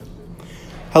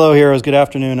Hello, heroes. Good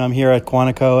afternoon. I'm here at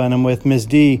Quantico, and I'm with Ms.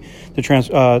 D, the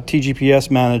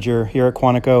TGPS manager here at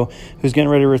Quantico, who's getting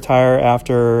ready to retire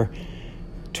after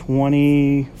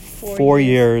 24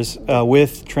 years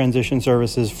with transition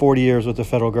services, 40 years with the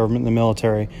federal government and the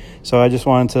military. So I just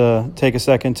wanted to take a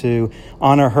second to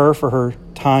honor her for her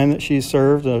time that she's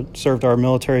served our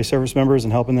military service members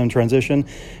and helping them transition,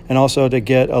 and also to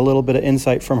get a little bit of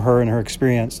insight from her and her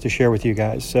experience to share with you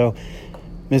guys. So,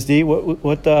 Ms. D,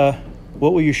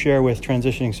 what will you share with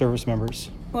transitioning service members?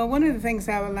 Well, one of the things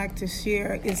I would like to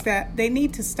share is that they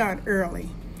need to start early.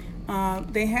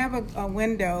 They have a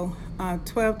window,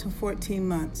 12 to 14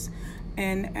 months.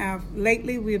 And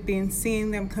lately we've been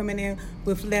seeing them coming in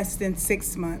with less than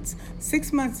 6 months.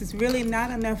 6 months is really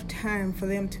not enough time for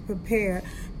them to prepare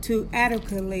to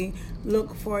adequately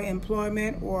look for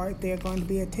employment, or they're going to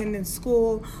be attending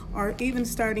school, or even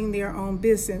starting their own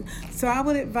business. So I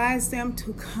would advise them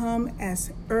to come as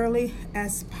early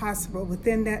as possible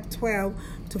within that 12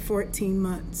 to 14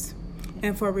 months.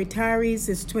 And for retirees,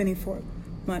 it's 24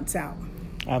 months out.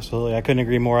 Absolutely. I couldn't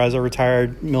agree more. As a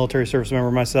retired military service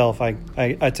member myself, I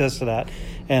attest to that.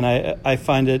 And I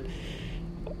find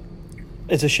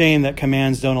it's a shame that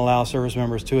commands don't allow service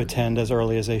members to attend as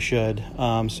early as they should.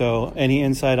 So any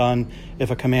insight on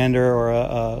if a commander or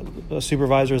a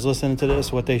supervisor is listening to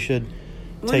this, what they should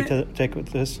take with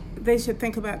this? They should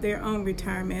think about their own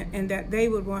retirement, and that they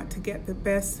would want to get the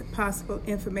best possible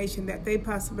information that they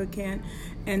possibly can,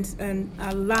 and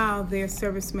allow their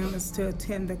service members to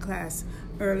attend the class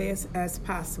earliest as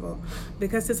possible,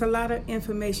 because it's a lot of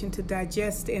information to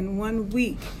digest in 1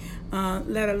 week,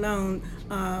 let alone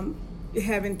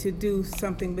having to do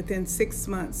something within 6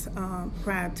 months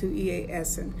prior to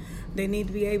EAS. And they need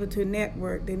to be able to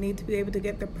network. They need to be able to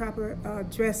get the proper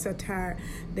dress attire.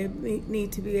 They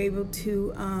need to be able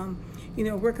to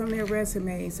work on their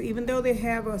resumes. Even though they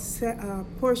have a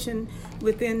portion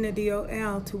within the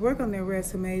DOL to work on their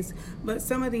resumes, but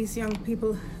some of these young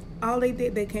people, all they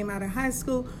did, they came out of high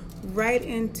school right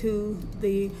into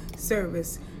the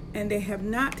service, and they have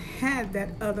not had that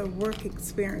other work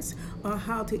experience or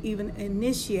how to even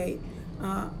initiate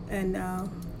a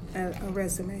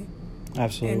resume.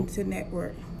 Absolutely. And to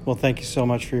network. Well, thank you so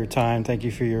much for your time. Thank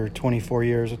you for your 24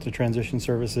 years with the transition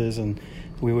services, and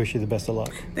we wish you the best of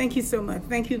luck. Thank you so much.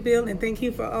 Thank you, Bill, and thank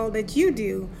you for all that you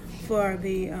do for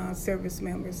the service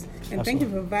members. And Absolutely. Thank you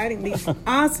for providing these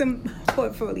awesome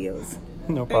portfolios.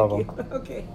 No problem. Thank you. Okay.